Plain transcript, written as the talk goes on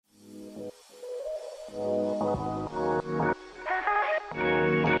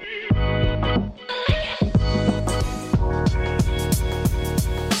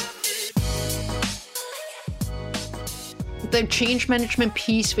The change management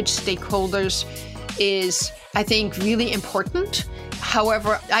piece with stakeholders is, I think, really important.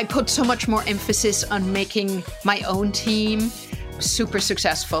 However, I put so much more emphasis on making my own team super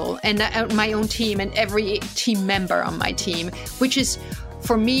successful, and my own team and every team member on my team, which is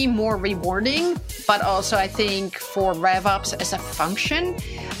for me more rewarding, but also I think for RevOps as a function,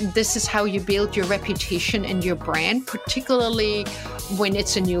 this is how you build your reputation and your brand, particularly when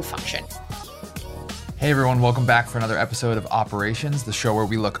it's a new function. Hey everyone, welcome back for another episode of Operations, the show where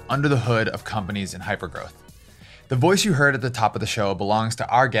we look under the hood of companies in hypergrowth. The voice you heard at the top of the show belongs to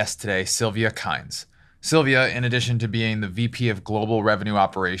our guest today, Sylvia Kainz. Sylvia, in addition to being the VP of Global Revenue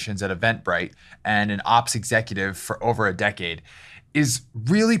Operations at Eventbrite and an ops executive for over a decade, is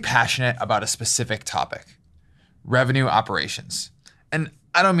really passionate about a specific topic: revenue operations. And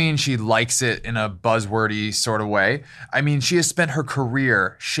I don't mean she likes it in a buzzwordy sort of way. I mean, she has spent her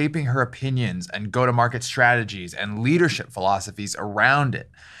career shaping her opinions and go-to-market strategies and leadership philosophies around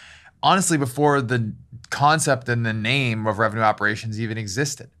it. Honestly, before the concept and the name of revenue operations even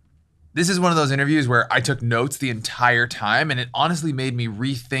existed. This is one of those interviews where I took notes the entire time, and it honestly made me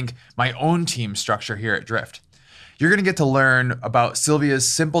rethink my own team structure here at Drift. You're going to get to learn about Sylvia's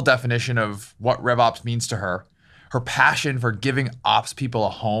simple definition of what RevOps means to her, her passion for giving ops people a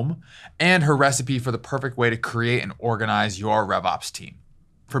home, and her recipe for the perfect way to create and organize your RevOps team.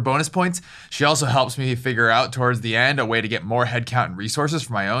 For bonus points, she also helps me figure out towards the end a way to get more headcount and resources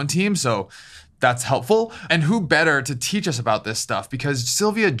for my own team, so that's helpful. And who better to teach us about this stuff, because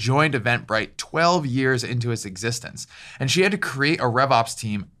Sylvia joined Eventbrite 12 years into its existence, and she had to create a RevOps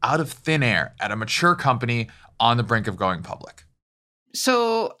team out of thin air at a mature company on the brink of going public.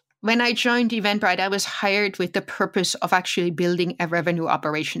 So when I joined Eventbrite, I was hired with the purpose of actually building a revenue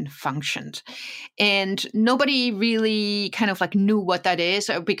operation function. And nobody really kind of knew what that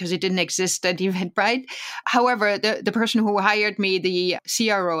is because it didn't exist at Eventbrite. However, the person who hired me, the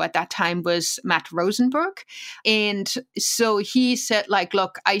CRO at that time, was Matt Rosenberg. And so he said,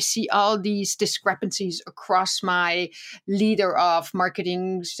 look, I see all these discrepancies across my leader of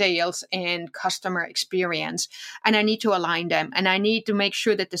marketing, sales, and customer experience. And I need to align them. And I need to make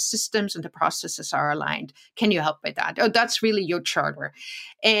sure that the systems and the processes are aligned. Can you help with that? Oh, that's really your charter.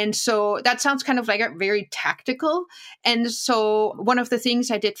 And so that sounds kind of like a very tactical. And so one of the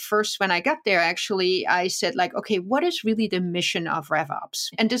things I did first when I got there, actually, I said okay, what is really the mission of RevOps?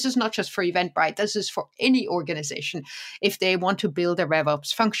 And this is not just for Eventbrite. This is for any organization if they want to build a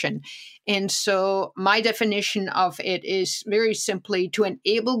RevOps function. And so my definition of it is very simply to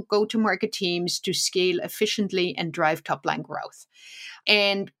enable go-to-market teams to scale efficiently and drive top-line growth.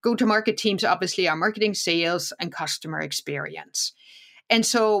 And go-to-market teams obviously are marketing, sales, and customer experience. And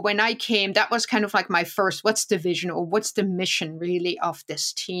so when I came, that was kind of my first, what's the vision or what's the mission really of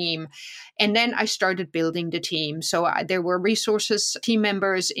this team? And then I started building the team. So there were resources, team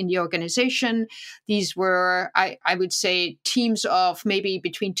members in the organization. These were, I would say, teams of maybe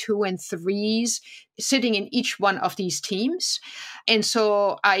between 2 and 3s sitting in each one of these teams. And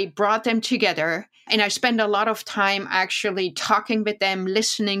so I brought them together, and I spent a lot of time actually talking with them,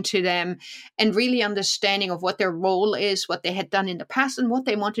 listening to them, and really understanding of what their role is, what they had done in the past, and what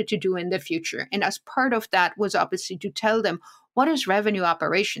they wanted to do in the future. And as part of that was obviously to tell them, what is revenue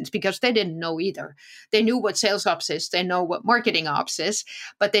operations? Because they didn't know either. They knew what sales ops is, they know what marketing ops is,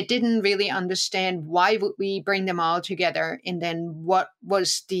 but they didn't really understand why would we bring them all together, and then what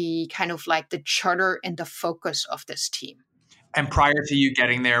was the kind of the charter and the focus of this team. And prior to you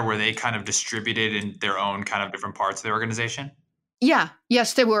getting there, were they kind of distributed in their own kind of different parts of the organization? Yeah,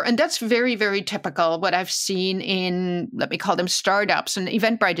 yes, they were. And that's very, very typical what I've seen in, let me call them startups. And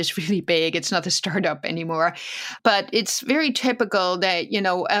Eventbrite is really big. It's not a startup anymore. But it's very typical that,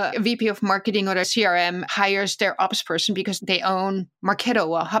 a VP of marketing or a CRM hires their ops person because they own Marketo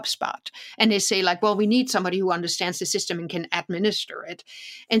or HubSpot. And they say well, we need somebody who understands the system and can administer it.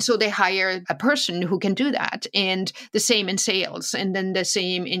 And so they hire a person who can do that. And the same in sales, and then the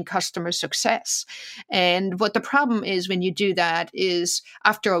same in customer success. And what the problem is when you do that is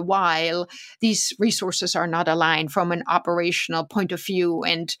after a while, these resources are not aligned from an operational point of view,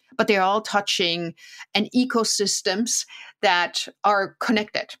 but they're all touching an ecosystems that are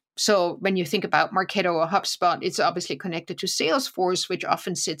connected. So when you think about Marketo or HubSpot, it's obviously connected to Salesforce, which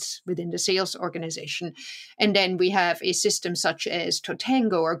often sits within the sales organization. And then we have a system such as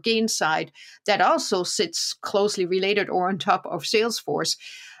Totango or Gainsight that also sits closely related or on top of Salesforce.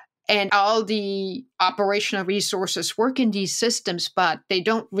 And all the operational resources work in these systems, but they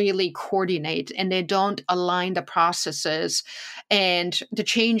don't really coordinate and they don't align the processes and the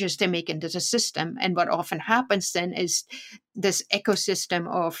changes they make into the system. And what often happens then is this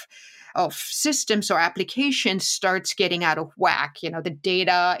ecosystem of of systems or applications starts getting out of whack.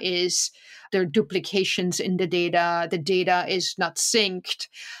 There are duplications in the data is not synced,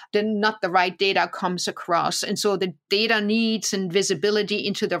 then not the right data comes across. And so the data needs and visibility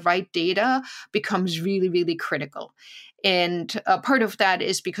into the right data becomes really, really critical. And part of that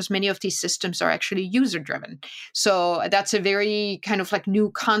is because many of these systems are actually user driven. So that's a very kind of like new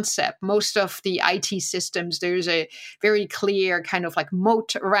concept. Most of the IT systems, there's a very clear kind of like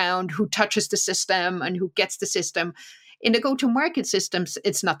moat around who touches the system and who gets the system. In the go-to-market systems,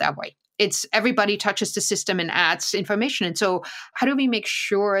 it's not that way. It's everybody touches the system and adds information. And so how do we make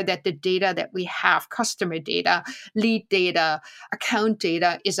sure that the data that we have, customer data, lead data, account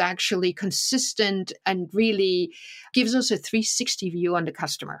data, is actually consistent and really gives us a 360 view on the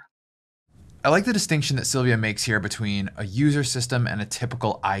customer? I like the distinction that Sylvia makes here between a user system and a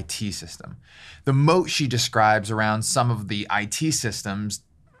typical IT system. The moat she describes around some of the IT systems,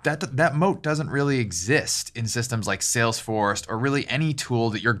 that moat doesn't really exist in systems like Salesforce or really any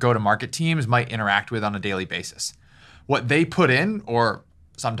tool that your go-to-market teams might interact with on a daily basis. What they put in, or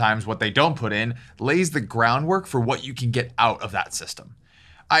sometimes what they don't put in, lays the groundwork for what you can get out of that system.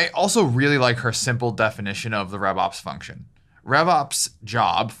 I also really like her simple definition of the RevOps function. RevOps'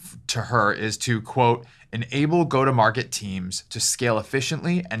 job to her is to, quote, enable go-to-market teams to scale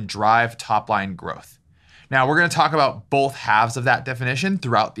efficiently and drive top-line growth. Now, we're going to talk about both halves of that definition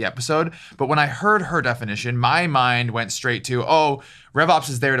throughout the episode, but when I heard her definition, my mind went straight to, RevOps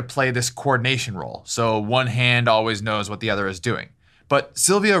is there to play this coordination role, so one hand always knows what the other is doing. But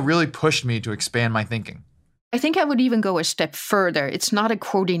Sylvia really pushed me to expand my thinking. I think I would even go a step further. It's not a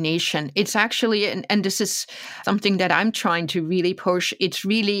coordination. It's actually, and this is something that I'm trying to really push, it's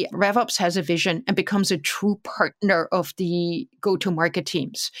really RevOps has a vision and becomes a true partner of the go-to-market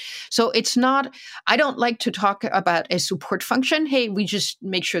teams. So it's not, I don't like to talk about a support function. Hey, we just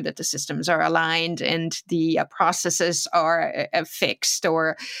make sure that the systems are aligned and the processes are fixed.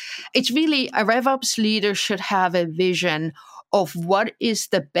 Or it's really a RevOps leader should have a vision of what is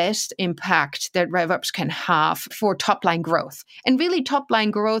the best impact that RevOps can have for top-line growth. And really,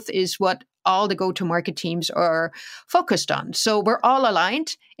 top-line growth is what all the go-to-market teams are focused on. So we're all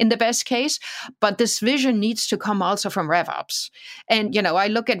aligned in the best case, but this vision needs to come also from RevOps. And, I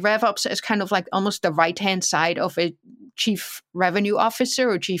look at RevOps as kind of like almost the right-hand side of a chief revenue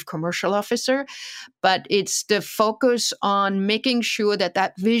officer or chief commercial officer, but it's the focus on making sure that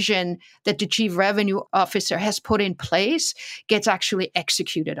that vision that the chief revenue officer has put in place gets actually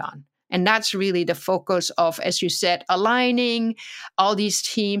executed on. And that's really the focus of, as you said, aligning all these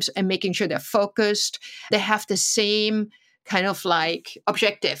teams and making sure they're focused. They have the same kind of like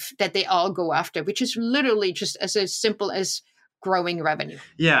objective that they all go after, which is literally just as simple as growing revenue.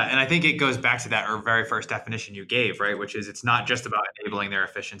 Yeah. And I think it goes back to that very first definition you gave, right? Which is it's not just about enabling their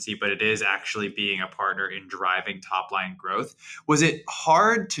efficiency, but it is actually being a partner in driving top line growth. Was it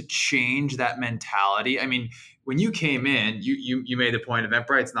hard to change that mentality? I mean, when you came in, you made the point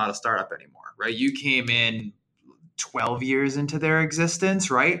Eventbrite's not a startup anymore, right? You came in 12 years into their existence,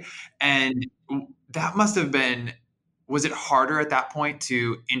 right? And that must have been, was it harder at that point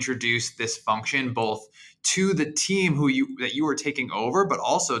to introduce this function both to the team that you were taking over, but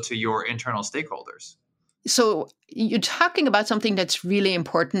also to your internal stakeholders? So you're talking about something that's really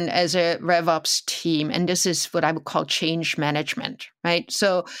important as a RevOps team, and this is what I would call change management, right?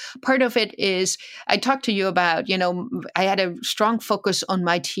 So part of it is I talked to you about, I had a strong focus on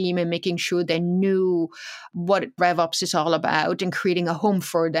my team and making sure they knew what RevOps is all about and creating a home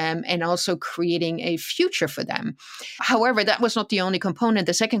for them and also creating a future for them. However, that was not the only component.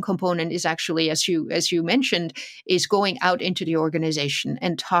 The second component is actually, as you mentioned, is going out into the organization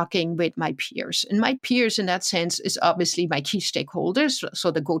and talking with my peers. And my peers in that sense is obviously my key stakeholders, so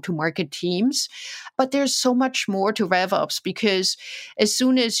the go-to-market teams. But there's so much more to RevOps because as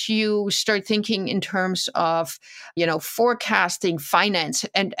soon as you start thinking in terms of, forecasting, finance,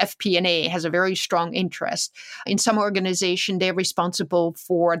 and FP&A has a very strong interest. In some organization, they're responsible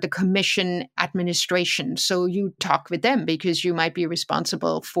for the commission administration. So you talk with them because you might be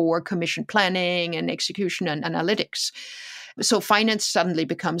responsible for commission planning and execution and analytics. So finance suddenly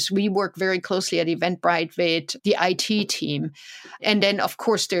becomes, we work very closely at Eventbrite with the IT team. And then, of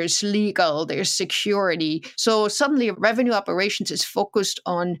course, there's legal, there's security. So suddenly revenue operations is focused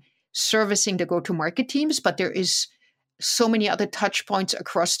on servicing the go-to-market teams, but there is so many other touch points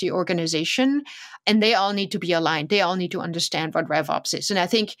across the organization, and they all need to be aligned. They all need to understand what RevOps is. And I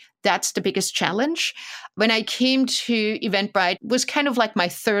think that's the biggest challenge. When I came to Eventbrite, it was kind of like my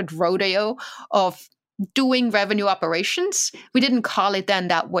third rodeo of doing revenue operations. We didn't call it then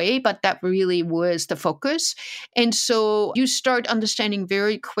that way, but that really was the focus. And so you start understanding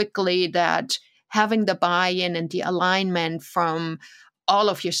very quickly that having the buy-in and the alignment from all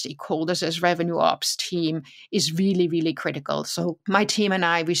of your stakeholders as revenue ops team is really, really critical. So my team and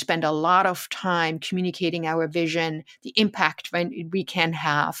I, we spend a lot of time communicating our vision, the impact we can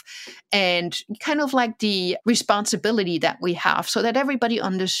have, and kind of like the responsibility that we have so that everybody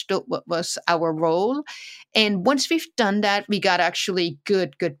understood what was our role. And once we've done that, we got actually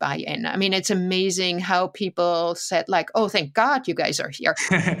good buy-in. I mean, it's amazing how people said like, oh, thank God you guys are here.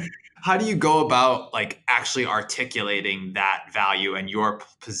 How do you go about like actually articulating that value and your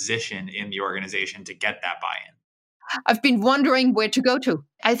position in the organization to get that buy-in? I've been wondering where to go to.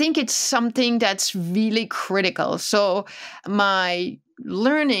 I think it's something that's really critical. So my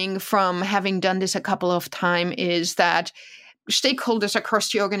learning from having done this a couple of times is that stakeholders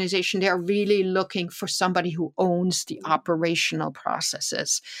across the organization, they are really looking for somebody who owns the operational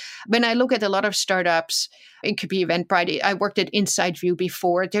processes. When I look at a lot of startups, it could be Eventbrite. I worked at Inside View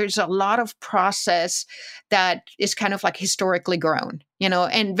before. There's a lot of process that is kind of like historically grown,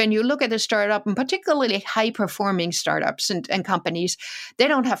 and when you look at a startup, and particularly high-performing startups and companies, they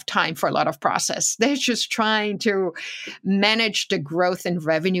don't have time for a lot of process. They're just trying to manage the growth and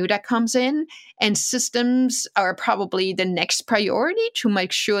revenue that comes in, and systems are probably the next priority to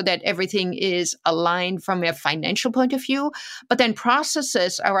make sure that everything is aligned from a financial point of view. But then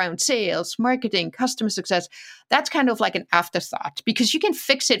processes around sales, marketing, customer success, that's kind of like an afterthought because you can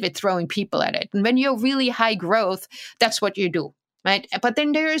fix it with throwing people at it. And when you're really high growth, that's what you do. Right. But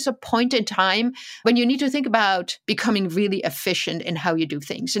then there is a point in time when you need to think about becoming really efficient in how you do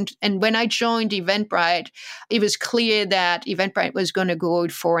things. And when I joined Eventbrite, it was clear that Eventbrite was going to go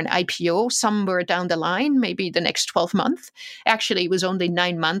for an IPO somewhere down the line, maybe the next 12 months. Actually, it was only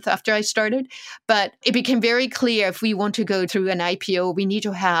 9 months after I started. But it became very clear if we want to go through an IPO, we need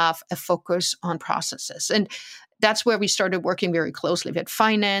to have a focus on processes. And that's where we started working very closely with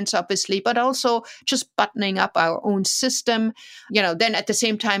finance, obviously, but also just buttoning up our own system. Then at the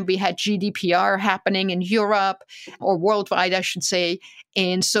same time, we had GDPR happening in Europe or worldwide, I should say.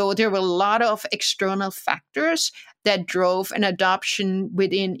 And so there were a lot of external factors that drove an adoption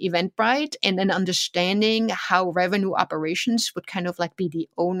within Eventbrite and an understanding how revenue operations would kind of like be the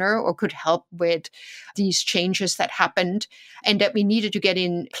owner or could help with these changes that happened and that we needed to get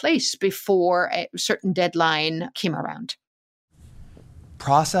in place before a certain deadline came around.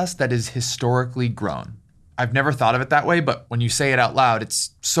 Process that is historically grown. I've never thought of it that way, but when you say it out loud,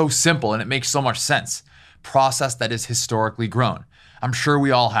 it's so simple and it makes so much sense. Process that is historically grown. I'm sure we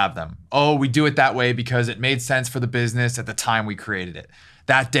all have them. Oh, we do it that way because it made sense for the business at the time we created it.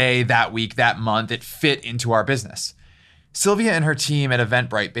 That day, that week, that month, it fit into our business. Sylvia and her team at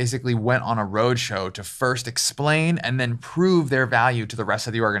Eventbrite basically went on a roadshow to first explain and then prove their value to the rest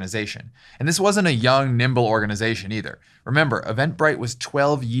of the organization. And this wasn't a young, nimble organization either. Remember, Eventbrite was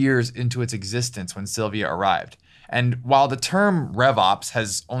 12 years into its existence when Sylvia arrived. And while the term RevOps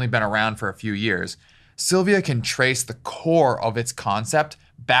has only been around for a few years, Sylvia can trace the core of its concept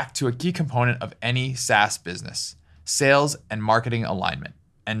back to a key component of any SaaS business, sales and marketing alignment.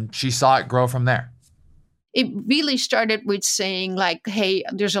 And she saw it grow from there. It really started with saying like, hey,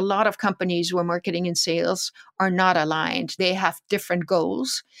 there's a lot of companies where marketing and sales are not aligned. They have different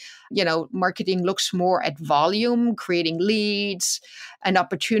goals. Marketing looks more at volume, creating leads and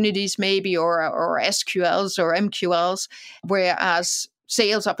opportunities maybe, or SQLs or MQLs, whereas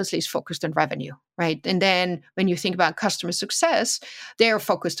sales obviously is focused on revenue, right? And then when you think about customer success, they're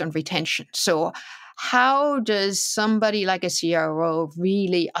focused on retention. So how does somebody like a CRO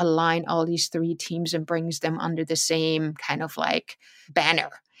really align all these three teams and brings them under the same kind of like banner?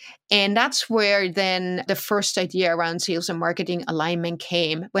 And that's where then the first idea around sales and marketing alignment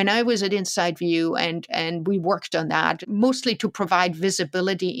came when I was at Inside View, and we worked on that mostly to provide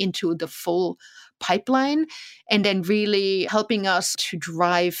visibility into the full pipeline and then really helping us to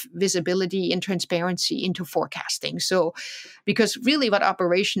drive visibility and transparency into forecasting. So because really what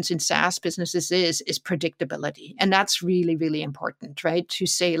operations in SaaS businesses is predictability. And that's really, really important, right? To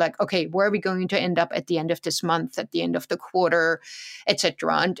say like, okay, where are we going to end up at the end of this month, at the end of the quarter, et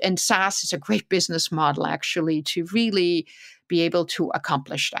cetera. And SaaS is a great business model actually to really be able to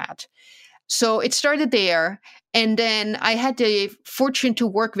accomplish that. So it started there. And then I had the fortune to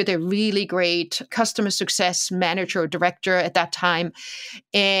work with a really great customer success manager or director at that time.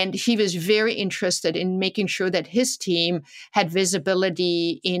 And he was very interested in making sure that his team had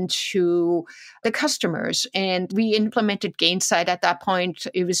visibility into the customers. And we implemented Gainsight at that point.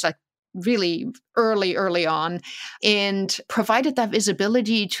 It was like really early on, and provided that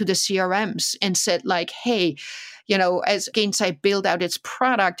visibility to the CRMs and said like, hey, as Gainsight build out its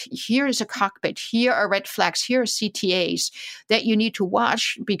product, here is a cockpit, here are red flags, here are CTAs that you need to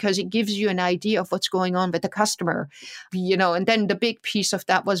watch because it gives you an idea of what's going on with the customer. And then the big piece of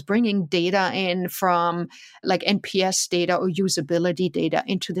that was bringing data in from like NPS data or usability data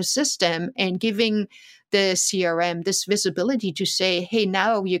into the system and giving the CRM this visibility to say, hey,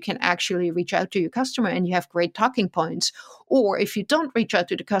 now you can actually reach out to your customer and you have great talking points. Or if you don't reach out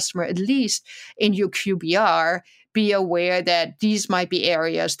to the customer, at least in your QBR, be aware that these might be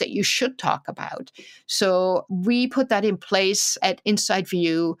areas that you should talk about. So we put that in place at Inside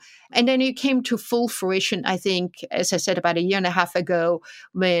View. And then it came to full fruition, I think, as I said, about a year and a half ago,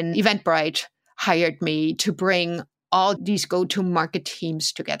 when Eventbrite hired me to bring all these go-to-market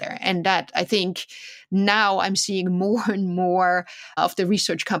teams together. And that, I think, now I'm seeing more and more of the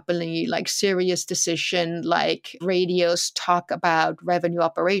research company, like SiriusDecision, like Radios, talk about revenue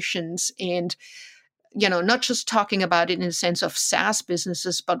operations and not just talking about it in the sense of SaaS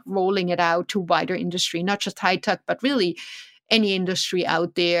businesses, but rolling it out to wider industry, not just high tech, but really any industry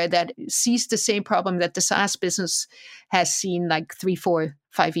out there that sees the same problem that the SaaS business has seen like 3, 4,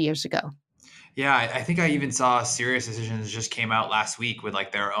 5 years ago. Yeah, I think I even saw SiriusDecisions just came out last week with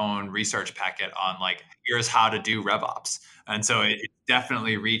like their own research packet on like, here's how to do RevOps. And so it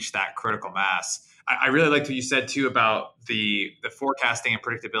definitely reached that critical mass. I really liked what you said too about the forecasting and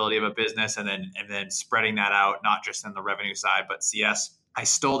predictability of a business and then spreading that out, not just in the revenue side, but CS. I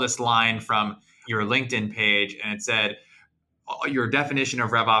stole this line from your LinkedIn page and it said, your definition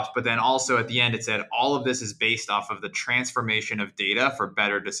of RevOps, but then also at the end, it said all of this is based off of the transformation of data for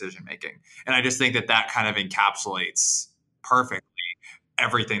better decision making. And I just think that kind of encapsulates perfectly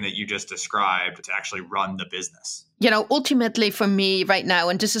everything that you just described to actually run the business. Ultimately for me right now,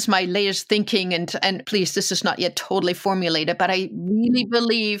 and this is my latest thinking, and please, this is not yet totally formulated, but I really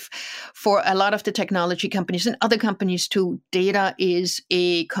believe for a lot of the technology companies and other companies too, data is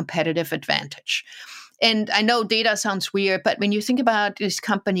a competitive advantage. And I know data sounds weird, but when you think about these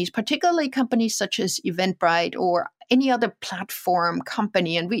companies, particularly companies such as Eventbrite or any other platform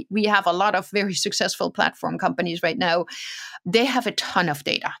company, and we have a lot of very successful platform companies right now, they have a ton of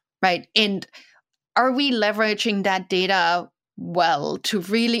data, right? And are we leveraging that data well to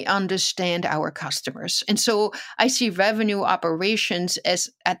really understand our customers? And so I see revenue operations as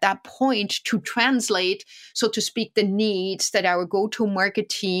at that point to translate, so to speak, the needs that our go-to-market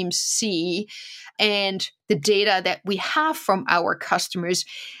teams see and the data that we have from our customers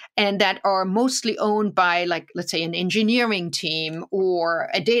and that are mostly owned by, like, let's say, an engineering team or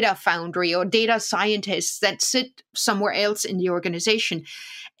a data foundry or data scientists that sit somewhere else in the organization,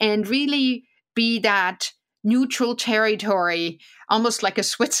 and really be that neutral territory, almost like a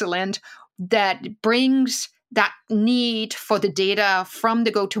Switzerland, that brings that need for the data from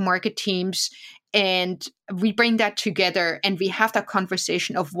the go-to-market teams. And we bring that together and we have that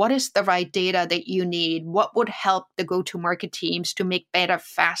conversation of what is the right data that you need? What would help the go-to-market teams to make better,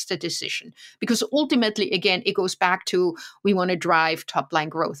 faster decision? Because ultimately, again, it goes back to we want to drive top-line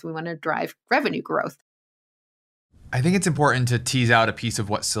growth. We want to drive revenue growth. I think it's important to tease out a piece of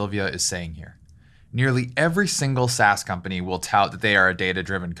what Sylvia is saying here. Nearly every single SaaS company will tout that they are a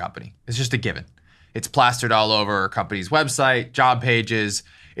data-driven company. It's just a given. It's plastered all over a company's website, job pages.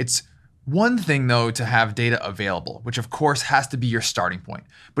 It's one thing, though, to have data available, which of course has to be your starting point.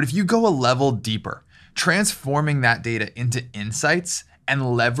 But if you go a level deeper, transforming that data into insights and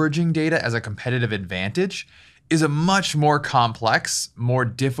leveraging data as a competitive advantage is a much more complex, more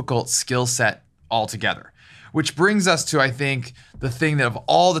difficult skill set altogether. Which brings us to, I think, the thing that of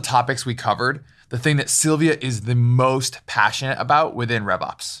all the topics we covered, the thing that Sylvia is the most passionate about within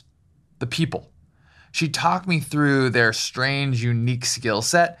RevOps, the people. She talked me through their strange, unique skill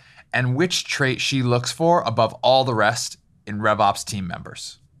set and which trait she looks for above all the rest in RevOps team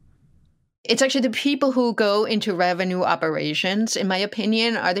members. It's actually the people who go into revenue operations, in my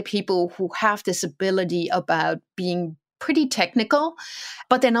opinion, are the people who have this ability about being pretty technical,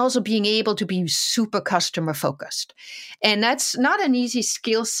 but then also being able to be super customer focused. And that's not an easy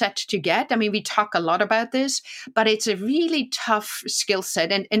skill set to get. I mean, we talk a lot about this, but it's a really tough skill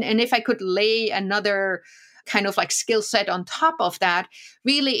set. And if I could lay another kind of like skill set on top of that,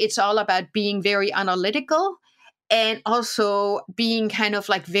 really it's all about being very analytical and also being kind of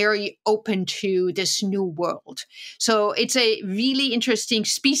like very open to this new world. So it's a really interesting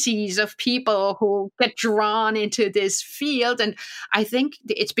species of people who get drawn into this field. And I think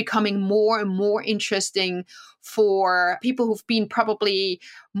it's becoming more and more interesting for people who've been probably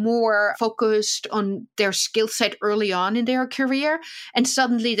more focused on their skill set early on in their career. And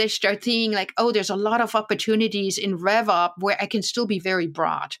suddenly they start thinking like, oh, there's a lot of opportunities in RevOps where I can still be very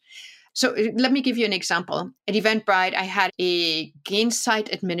broad. So let me give you an example. At Eventbrite, I had a Kainz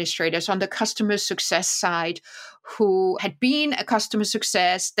site administrator, so on the customer success side, who had been a customer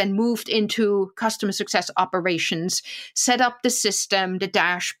success, then moved into customer success operations, set up the system, the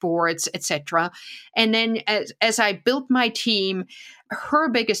dashboards, etc. And then as I built my team, her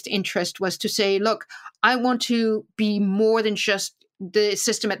biggest interest was to say, look, I want to be more than just the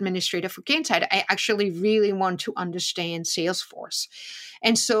system administrator for Kainz side. I actually really want to understand Salesforce.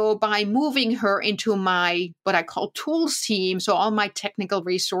 And so by moving her into my, what I call tools team, so all my technical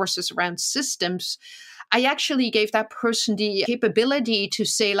resources around systems, I actually gave that person the capability to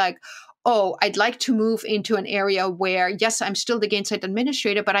say like, oh, I'd like to move into an area where, yes, I'm still the Kainz site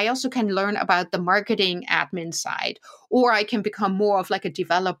administrator, but I also can learn about the marketing admin side, or I can become more of like a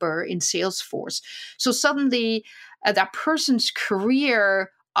developer in Salesforce. So suddenly that person's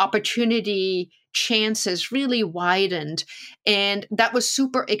career opportunity chances really widened. And that was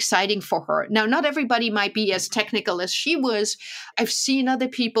super exciting for her. Now, not everybody might be as technical as she was. I've seen other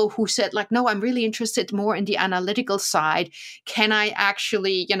people who said like, no, I'm really interested more in the analytical side. Can I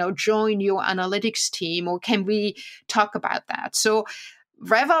actually, join your analytics team, or can we talk about that? So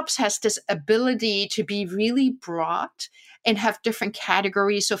RevOps has this ability to be really broad and have different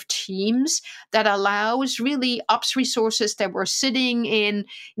categories of teams that allows really ops resources that were sitting in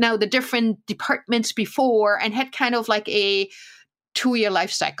now the different departments before and had kind of like a 2-year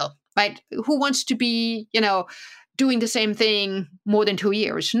life cycle, right? Who wants to be, doing the same thing more than 2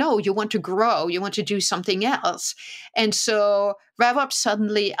 years? No, you want to grow. You want to do something else. And so RevOps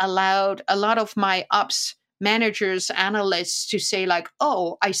suddenly allowed a lot of my ops managers, analysts to say like,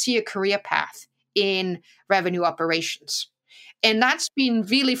 oh, I see a career path in revenue operations. And that's been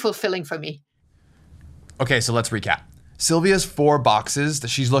really fulfilling for me. Okay, so let's recap. Sylvia's 4 boxes that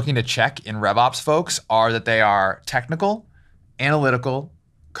she's looking to check in RevOps folks are that they are technical, analytical,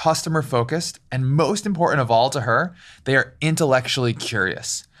 customer focused, and most important of all to her, they are intellectually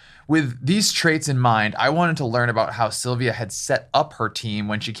curious. With these traits in mind, I wanted to learn about how Sylvia had set up her team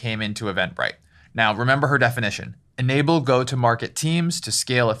when she came into Eventbrite. Now, remember her definition: enable go-to-market teams to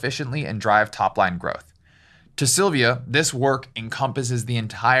scale efficiently and drive top-line growth. To Sylvia, this work encompasses the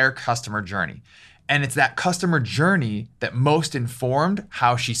entire customer journey, and it's that customer journey that most informed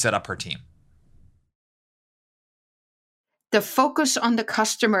how she set up her team. The focus on the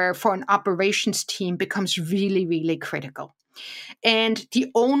customer for an operations team becomes really, really critical. And the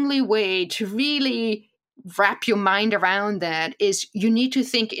only way to really wrap your mind around that is you need to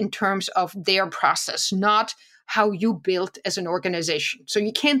think in terms of their process, not how you built as an organization. So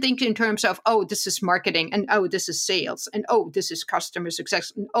you can't think in terms of, oh, this is marketing, and oh, this is sales, and oh, this is customer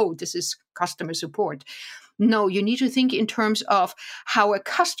success, and oh, this is customer support. No, you need to think in terms of how a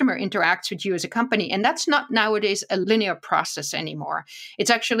customer interacts with you as a company. And that's not nowadays a linear process anymore.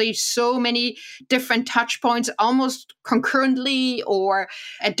 It's actually so many different touch points, almost concurrently or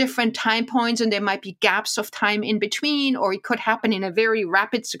at different time points. And there might be gaps of time in between, or it could happen in a very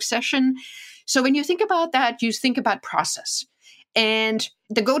rapid succession. So when you think about that, you think about process. And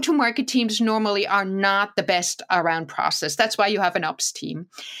the go-to-market teams normally are not the best around process. That's why you have an ops team.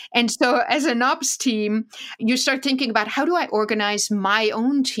 And so as an ops team, you start thinking about, how do I organize my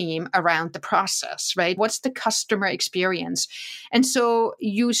own team around the process, right? What's the customer experience? And so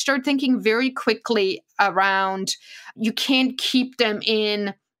you start thinking very quickly around, you can't keep them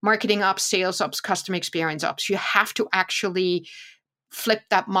in marketing ops, sales ops, customer experience ops. You have to actually flip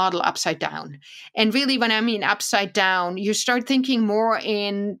that model upside down. And really, when I mean upside down, you start thinking more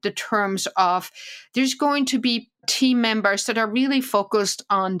in the terms of there's going to be team members that are really focused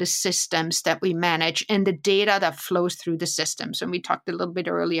on the systems that we manage and the data that flows through the systems. And we talked a little bit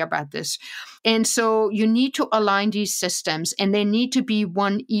earlier about this. And so you need to align these systems, and they need to be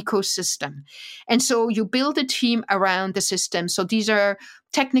one ecosystem. And so you build a team around the system. So these are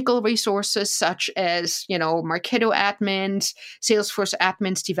technical resources such as, Marketo admins, Salesforce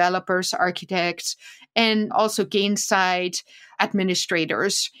admins, developers, architects, and also Kainz site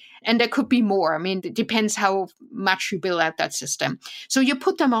administrators. And there could be more. I mean, it depends how much you build out that system. So you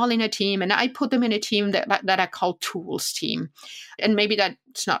put them all in a team, and I put them in a team that I call tools team. And maybe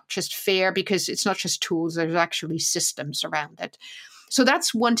that's not just fair, because it's not just tools, there's actually systems around it. So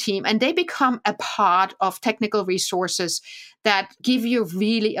that's one team, and they become a part of technical resources that give you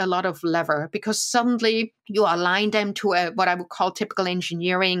really a lot of lever, because suddenly you align them to what I would call typical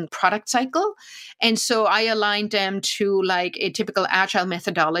engineering product cycle. And so I aligned them to like a typical agile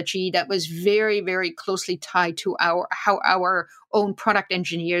methodology that was very, very closely tied to how our own product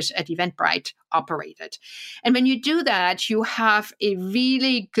engineers at Eventbrite operated. And when you do that, you have a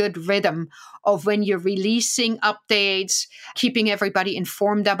really good rhythm of when you're releasing updates, keeping everybody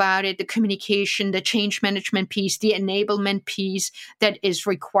informed about it, the communication, the change management piece, the enablement piece that is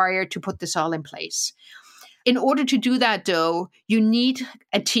required to put this all in place. In order to do that, though, you need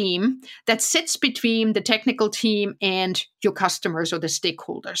a team that sits between the technical team and your customers or the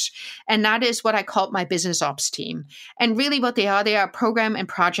stakeholders. And that is what I call my business ops team. And really what they are program and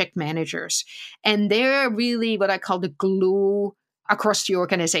project managers. And they're really what I call the glue across the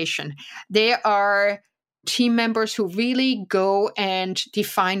organization. They are team members who really go and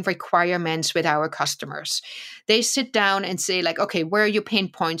define requirements with our customers. They sit down and say like, okay, where are your pain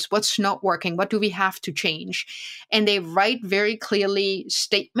points? What's not working? What do we have to change? And they write very clearly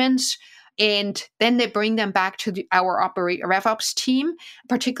statements. And then they bring them back to our RevOps team,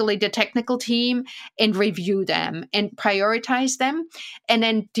 particularly the technical team, and review them and prioritize them, and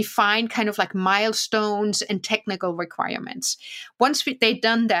then define kind of like milestones and technical requirements. Once they've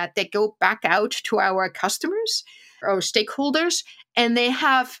done that, they go back out to our customers or stakeholders, and they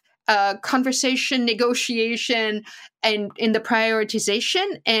have a conversation, negotiation, and in the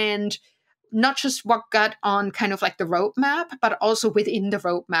prioritization, and not just what got on kind of like the roadmap, but also within the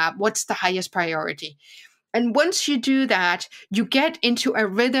roadmap, what's the highest priority. And once you do that, you get into a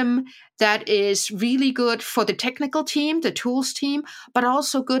rhythm that is really good for the technical team, the tools team, but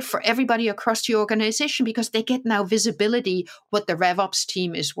also good for everybody across the organization, because they get now visibility what the RevOps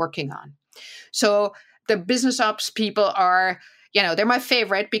team is working on. So the business ops people are, they're my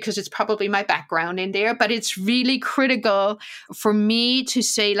favorite because it's probably my background in there, but it's really critical for me to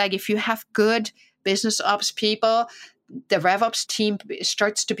say, like, if you have good business ops people, the RevOps team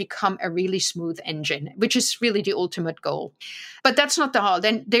starts to become a really smooth engine, which is really the ultimate goal. But that's not the whole.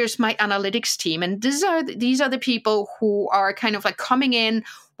 Then there's my analytics team. And these are the people who are kind of like coming in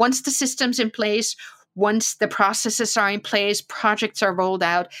once the system's in place. Once the processes are in place, projects are rolled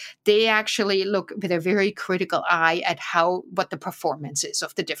out, they actually look with a very critical eye at what the performance is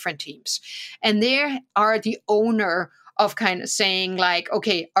of the different teams. And they are the owner of kind of saying like,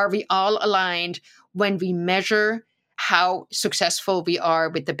 okay, are we all aligned when we measure how successful we are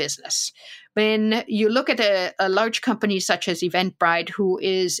with the business? When you look at a large company such as Eventbrite, who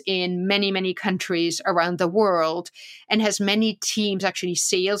is in many, many countries around the world and has many teams, actually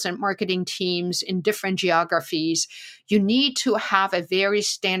sales and marketing teams in different geographies, you need to have a very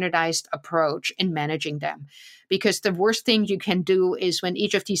standardized approach in managing them. Because the worst thing you can do is when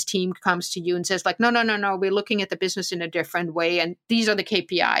each of these teams comes to you and says like, no, we're looking at the business in a different way. And these are the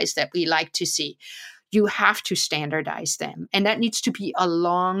KPIs that we like to see. You have to standardize them. And that needs to be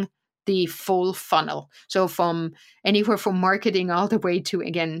along the full funnel. So from anywhere from marketing all the way to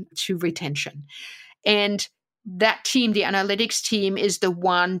retention. And that team, the analytics team, is the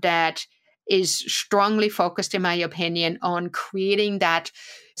one that is strongly focused, in my opinion, on creating that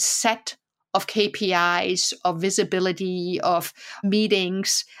set of KPIs, of visibility, of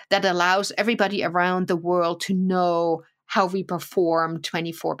meetings that allows everybody around the world to know how we perform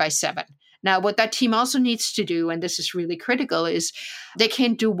 24/7. Now, what that team also needs to do, and this is really critical, is they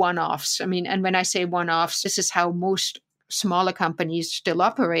can't do one-offs. I mean, and when I say one-offs, this is how most smaller companies still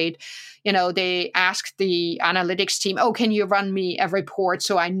operate. They ask the analytics team, oh, can you run me a report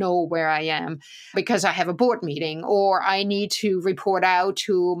so I know where I am because I have a board meeting, or I need to report out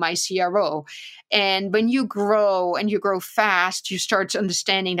to my CRO. And when you grow and you grow fast, you start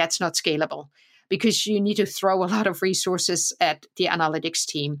understanding that's not scalable, because you need to throw a lot of resources at the analytics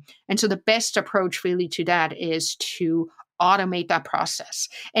team. And so the best approach really to that is to automate that process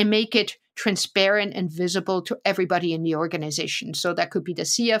and make it transparent and visible to everybody in the organization. So that could be the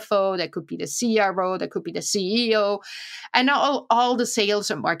CFO, that could be the CRO, that could be the CEO, and all the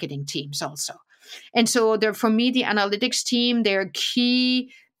sales and marketing teams also. And so for me, the analytics team, their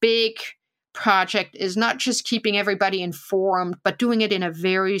key big project is not just keeping everybody informed, but doing it in a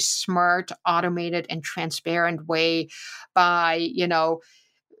very smart, automated, and transparent way by,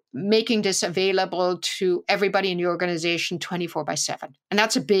 making this available to everybody in the organization 24/7. And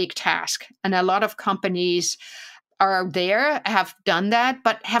that's a big task. And a lot of companies are there, have done that,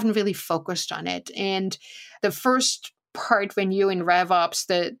 but haven't really focused on it. And the first part when you're in RevOps,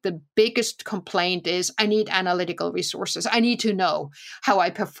 the biggest complaint is I need analytical resources. I need to know how I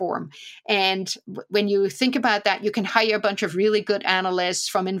perform. And when you think about that, you can hire a bunch of really good analysts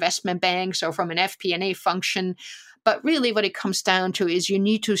from investment banks or from an FP&A function. But really what it comes down to is you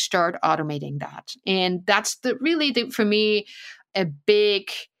need to start automating that. And that's for me, a big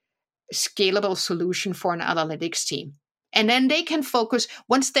scalable solution for an analytics team. And then they can focus,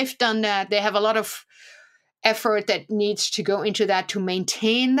 once they've done that, they have a lot of effort that needs to go into that to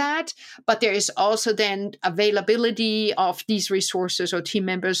maintain that. But there is also then availability of these resources or team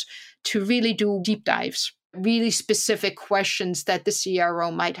members to really do deep dives, really specific questions that the CRO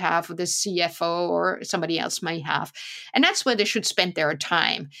might have, or the CFO or somebody else might have. And that's where they should spend their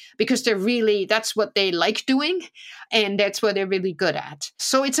time, because that's what they like doing. And that's what they're really good at.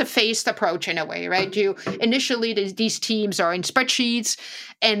 So it's a phased approach in a way, right? Initially, these teams are in spreadsheets,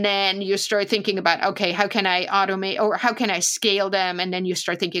 and then you start thinking about, okay, how can I automate, or how can I scale them? And then you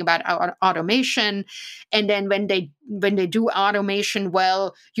start thinking about automation. And then when they do automation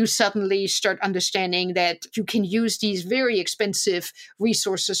well, you suddenly start understanding that you can use these very expensive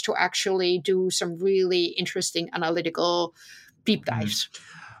resources to actually do some really interesting analytical deep dives.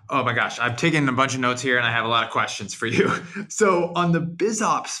 Oh my gosh, I'm taking a bunch of notes here and I have a lot of questions for you. So on the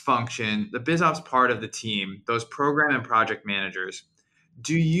BizOps function, the BizOps part of the team, those program and project managers,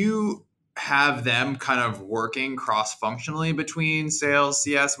 do you have them kind of working cross-functionally between sales,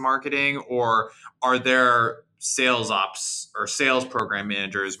 CS, marketing, or are there sales ops or sales program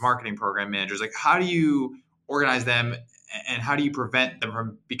managers, marketing program managers? Like, how do you organize them and how do you prevent them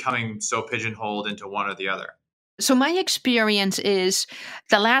from becoming so pigeonholed into one or the other? So my experience is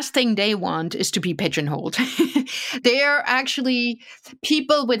the last thing they want is to be pigeonholed. They're actually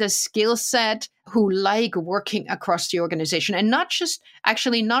people with a skill set who like working across the organization, and not just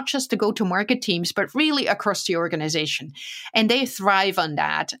the go-to-market teams, but really across the organization. And they thrive on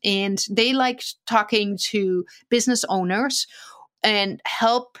that. And they like talking to business owners and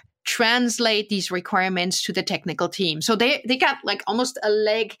help translate these requirements to the technical team. So they got like almost a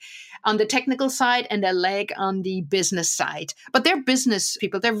leg on the technical side and a leg on the business side. But they're business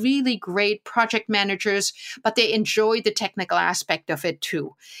people. They're really great project managers, but they enjoy the technical aspect of it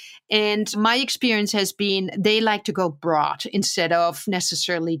too. And my experience has been they like to go broad instead of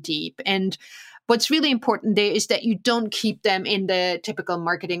necessarily deep. And what's really important there is that you don't keep them in the typical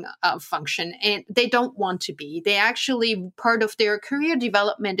marketing function, and they don't want to be. They actually, part of their career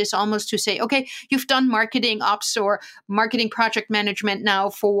development is almost to say, okay, you've done marketing ops or marketing project management now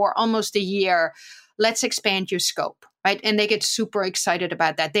for almost a year. Let's expand your scope, right? And they get super excited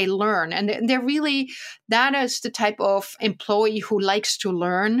about that. They learn, and they're really, that is the type of employee who likes to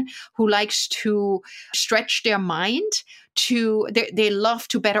learn, who likes to stretch their mind. They love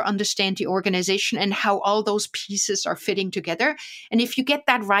to better understand the organization and how all those pieces are fitting together. And if you get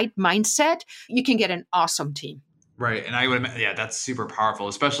that right mindset, you can get an awesome team. Right. And I would, that's super powerful,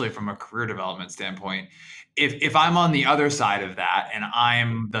 especially from a career development standpoint. If I'm on the other side of that and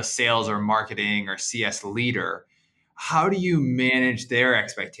I'm the sales or marketing or CS leader, how do you manage their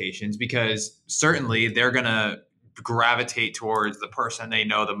expectations? Because certainly they're going to gravitate towards the person they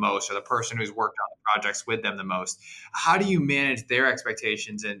know the most or the person who's worked on the projects with them the most. How do you manage their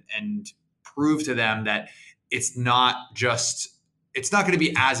expectations and prove to them that it's not going to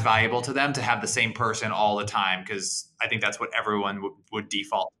be as valuable to them to have the same person all the time? Because I think that's what everyone would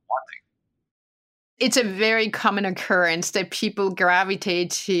default to wanting. It's a very common occurrence that people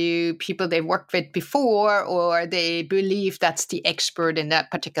gravitate to people they've worked with before, or they believe that's the expert in that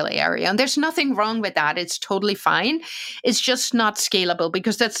particular area. And there's nothing wrong with that. It's totally fine. It's just not scalable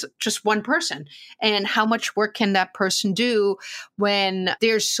because that's just one person. And how much work can that person do when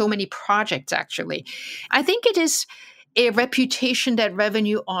there's so many projects, actually? I think it is a reputation that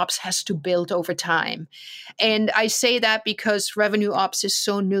revenue ops has to build over time. And I say that because revenue ops is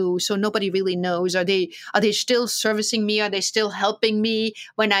so new, so nobody really knows. Are they still servicing me? Are they still helping me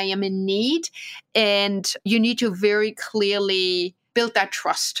when I am in need? And you need to very clearly build that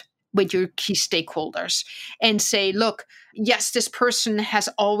trust with your key stakeholders and say, look, yes, this person has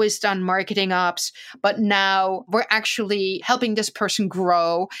always done marketing ops, but now we're actually helping this person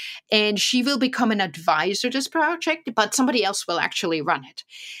grow, and she will become an advisor to this project, but somebody else will actually run it.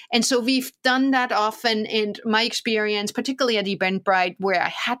 And so we've done that often. And my experience, particularly at Eventbrite, where I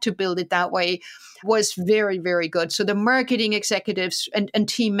had to build it that way, was very, very good. So the marketing executives and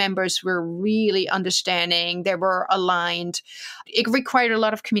team members were really understanding. They were aligned. It required a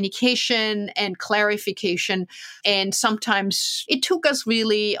lot of communication and clarification. And sometimes it took us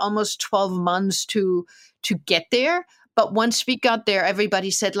really almost 12 months to get there. But once we got there,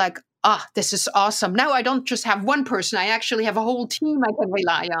 everybody said, like, this is awesome. Now I don't just have one person, I actually have a whole team I can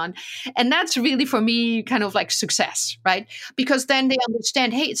rely on. And that's really for me kind of like success, right? Because then they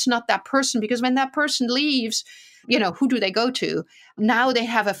understand, hey, it's not that person. Because when that person leaves, who do they go to? Now they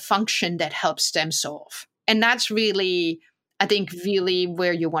have a function that helps them solve. And that's really, I think, really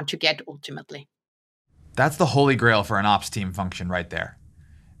where you want to get ultimately. That's the holy grail for an ops team function right there.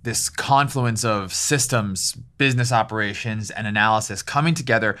 This confluence of systems, business operations, and analysis coming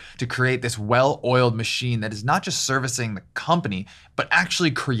together to create this well-oiled machine that is not just servicing the company, but actually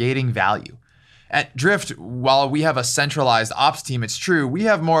creating value. At Drift, while we have a centralized ops team, it's true, we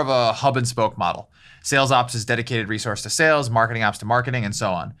have more of a hub and spoke model. Sales ops is dedicated resource to sales, marketing ops to marketing, and so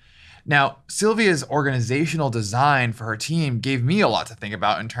on. Now, Sylvia's organizational design for her team gave me a lot to think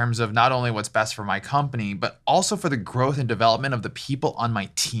about in terms of not only what's best for my company, but also for the growth and development of the people on my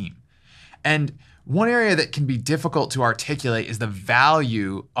team. And one area that can be difficult to articulate is the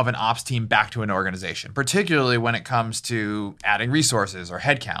value of an ops team back to an organization, particularly when it comes to adding resources or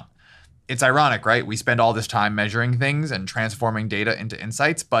headcount. It's ironic, right? We spend all this time measuring things and transforming data into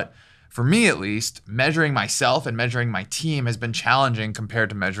insights, but for me, at least, measuring myself and measuring my team has been challenging compared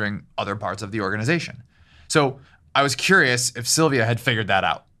to measuring other parts of the organization. So I was curious if Sylvia had figured that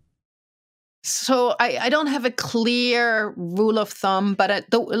out. So I don't have a clear rule of thumb, but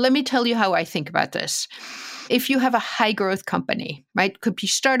let me tell you how I think about this. If you have a high growth company, right, could be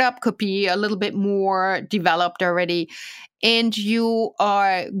startup, could be a little bit more developed already, and you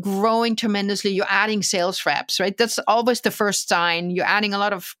are growing tremendously, you're adding sales reps, right? That's always the first sign. You're adding a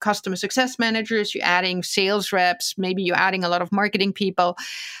lot of customer success managers, you're adding sales reps, maybe you're adding a lot of marketing people.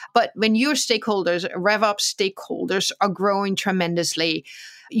 But when your stakeholders, RevOps stakeholders, are growing tremendously,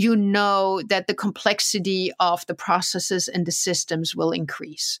 you know that the complexity of the processes and the systems will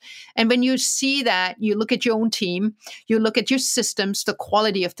increase. And when you see that, you look at your own team, you look at your systems, the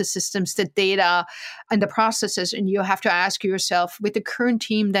quality of the systems, the data, and the processes, and you have to ask yourself, with the current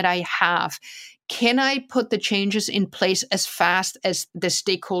team that I have, can I put the changes in place as fast as the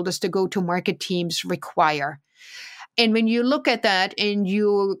stakeholders, the go-to-market teams require? And when you look at that and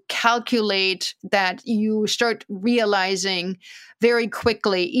you calculate that, you start realizing very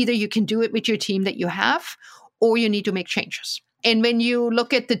quickly, either you can do it with your team that you have, or you need to make changes. And when you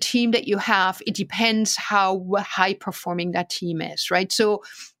look at the team that you have, it depends how high performing that team is, right? So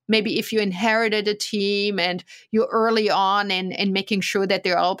maybe if you inherited a team and you're early on and making sure that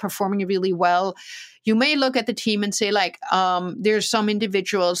they're all performing really well, you may look at the team and say, like, there's some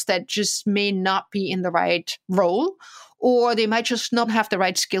individuals that just may not be in the right role, or they might just not have the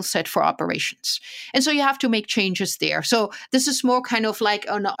right skill set for operations. And so you have to make changes there. So this is more kind of like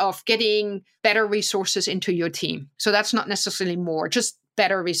of getting better resources into your team. So that's not necessarily more, just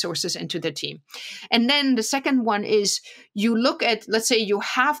better resources into the team. And then the second one is you look at, let's say you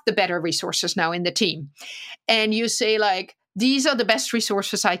have the better resources now in the team, and you say, like, these are the best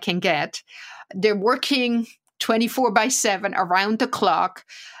resources I can get. They're working 24/7 around the clock,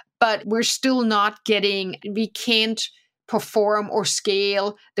 but we're still not we can't perform or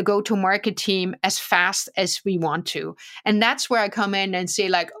scale the go-to-market team as fast as we want to. And that's where I come in and say,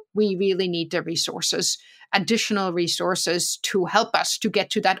 like, we really need the resources, additional resources to help us to get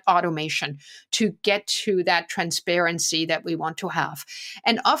to that automation, to get to that transparency that we want to have.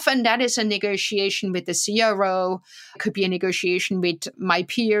 And often that is a negotiation with the CRO, it could be a negotiation with my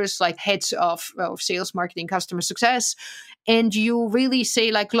peers, like heads of sales, marketing, customer success. And you really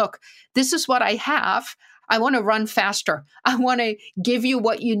say, like, look, this is what I have. I want to run faster. I want to give you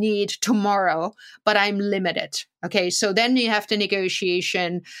what you need tomorrow, but I'm limited. Okay, so then you have the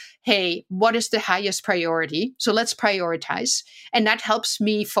negotiation. Hey, what is the highest priority? So let's prioritize. And that helps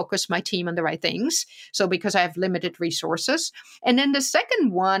me focus my team on the right things. So because I have limited resources. And then the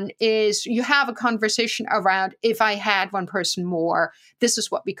second one is you have a conversation around, if I had one person more, this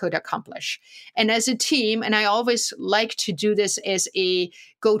is what we could accomplish. And as a team, and I always like to do this as a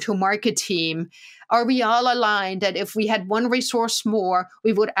go-to-market team, are we all aligned that if we had one resource more,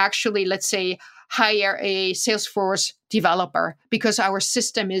 we would actually, let's say, hire a Salesforce developer because our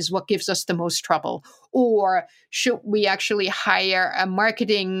system is what gives us the most trouble? Or should we actually hire a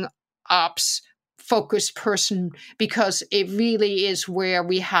marketing ops focused person because it really is where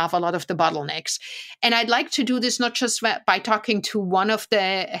we have a lot of the bottlenecks? And I'd like to do this not just by talking to one of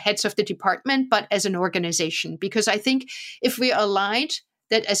the heads of the department, but as an organization, because I think if we're aligned,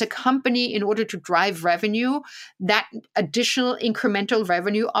 that as a company, in order to drive revenue, that additional incremental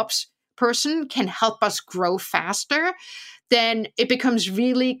revenue ops person can help us grow faster, then it becomes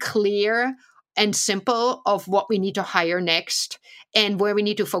really clear and simple of what we need to hire next and where we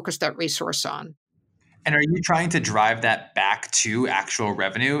need to focus that resource on. And are you trying to drive that back to actual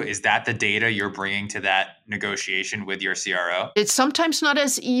revenue? Is that the data you're bringing to that negotiation with your CRO? It's sometimes not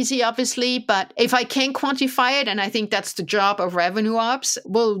as easy, obviously, but if I can quantify it, and I think that's the job of revenue ops,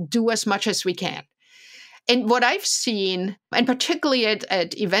 we'll do as much as we can. And what I've seen, and particularly at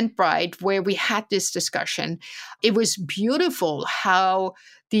Eventbrite, where we had this discussion, it was beautiful how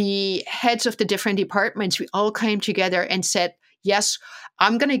the heads of the different departments, we all came together and said, yes,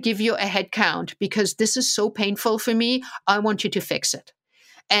 I'm going to give you a head count because this is so painful for me. I want you to fix it.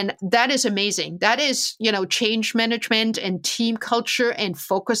 And that is amazing. That is, change management and team culture and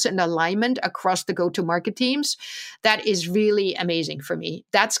focus and alignment across the go-to-market teams. That is really amazing for me.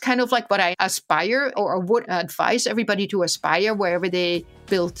 That's kind of like what I aspire or would advise everybody to aspire wherever they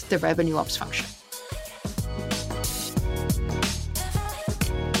build the revenue ops function.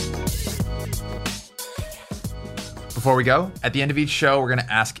 Before we go, at the end of each show, we're going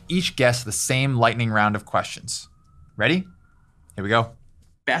to ask each guest the same lightning round of questions. Ready? Here we go.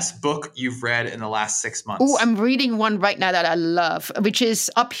 Best book you've read in the last 6 months? Oh, I'm reading one right now that I love, which is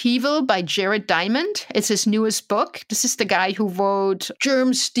Upheaval by Jared Diamond. It's his newest book. This is the guy who wrote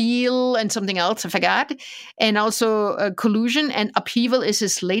Germ Steel and something else, I forgot, and also Collusion. And Upheaval is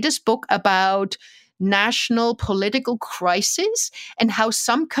his latest book about national political crisis and how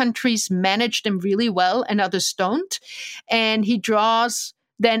some countries manage them really well and others don't. And he draws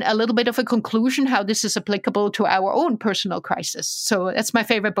then a little bit of a conclusion how this is applicable to our own personal crisis. So that's my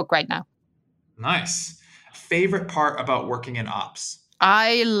favorite book right now. Nice. Favorite part about working in ops?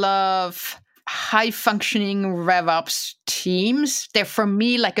 I love high-functioning RevOps teams. They're, for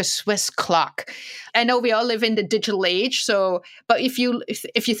me, like a Swiss clock. I know we all live in the digital age, but if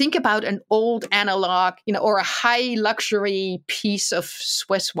you think about an old analog, or a high luxury piece of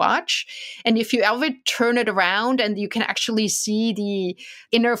Swiss watch, and if you ever turn it around and you can actually see the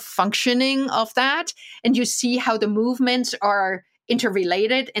inner functioning of that, and you see how the movements are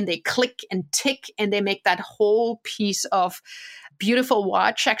interrelated and they click and tick and they make that whole piece of beautiful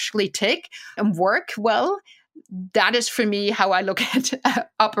watch actually tick and work well. That is, for me, how I look at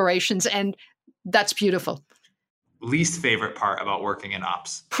operations, and that's beautiful. Least favorite part about working in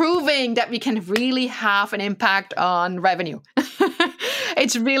ops? Proving that we can really have an impact on revenue.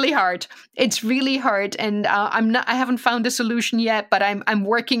 It's really hard. And I haven't found a solution yet, but I'm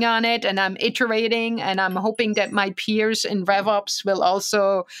working on it and I'm iterating, and I'm hoping that my peers in RevOps will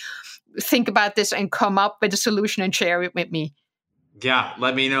also think about this and come up with a solution and share it with me. Yeah,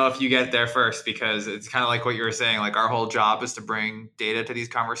 let me know if you get there first, because it's kind of like what you were saying. Like, our whole job is to bring data to these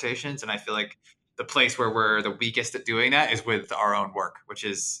conversations. And I feel like the place where we're the weakest at doing that is with our own work, which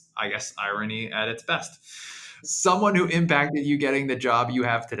is, I guess, irony at its best. Someone who impacted you getting the job you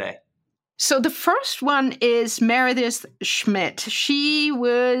have today. So the first one is Meredith Schmidt. She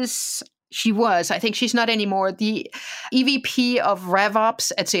was, I think she's not anymore, the EVP of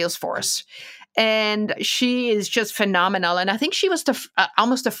RevOps at Salesforce. And she is just phenomenal. And I think she was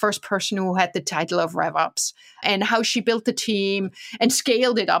almost the first person who had the title of RevOps, and how she built the team and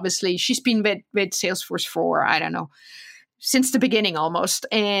scaled it, obviously. She's been with Salesforce for, I don't know, since the beginning almost.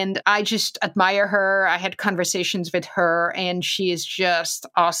 And I just admire her. I had conversations with her, and she is just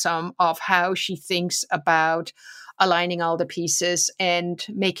awesome of how she thinks about aligning all the pieces and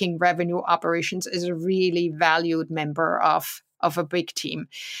making revenue operations as a really valued member of a big team.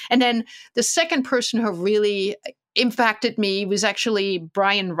 And then the second person who really impacted me was actually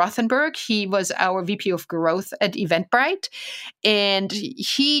Brian Rothenberg. He was our VP of growth at Eventbrite. And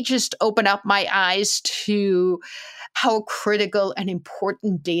he just opened up my eyes to how critical and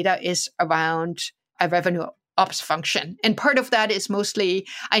important data is around a revenue ops function. And part of that is mostly,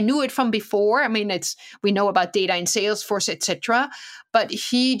 I knew it from before. I mean, we know about data in Salesforce, etc. But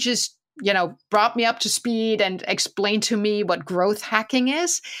he just brought me up to speed and explained to me what growth hacking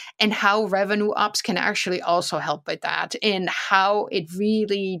is and how revenue ops can actually also help with that, and how it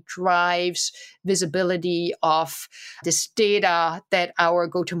really drives visibility of this data that our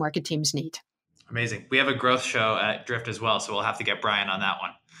go-to-market teams need. Amazing. We have a growth show at Drift as well, so we'll have to get Brian on that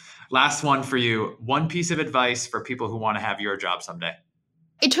one. Last one for you. One piece of advice for people who want to have your job someday.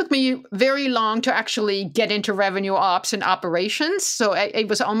 It took me very long to actually get into revenue ops and operations. So it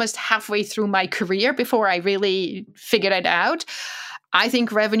was almost halfway through my career before I really figured it out. I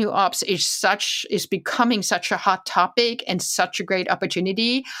think revenue ops is becoming such a hot topic and such a great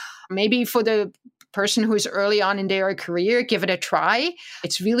opportunity. Maybe for the person who is early on in their career, give it a try.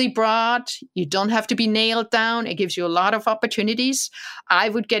 It's really broad. You don't have to be nailed down. It gives you a lot of opportunities. I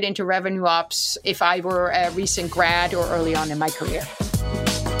would get into revenue ops if I were a recent grad or early on in my career.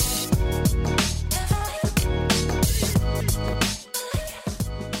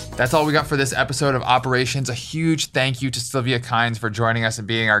 That's all we got for this episode of Operations. A huge thank you to Sylvia Kainz for joining us and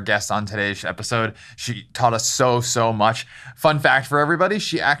being our guest on today's episode. She taught us so much. Fun fact for everybody,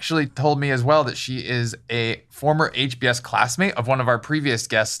 she actually told me as well that she is a former HBS classmate of one of our previous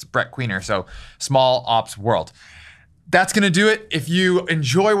guests, Brett Queener. So small ops world. That's going to do it. If you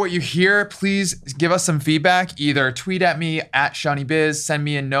enjoy what you hear, please give us some feedback. Either tweet at me at ShawneeBiz, send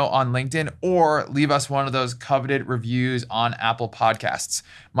me a note on LinkedIn, or leave us one of those coveted reviews on Apple Podcasts.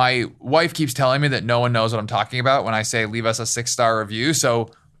 My wife keeps telling me that no one knows what I'm talking about when I say leave us a 6-star review.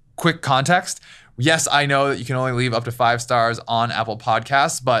 So quick context. Yes, I know that you can only leave up to 5 stars on Apple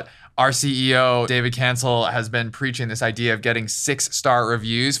Podcasts, but our CEO, David Cancel, has been preaching this idea of getting 6-star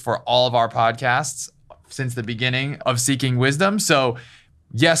reviews for all of our podcasts since the beginning of Seeking Wisdom. So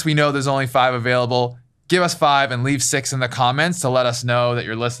yes, we know there's only 5 available. Give us 5 and leave 6 in the comments to let us know that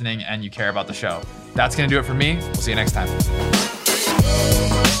you're listening and you care about the show. That's going to do it for me. We'll see you next time.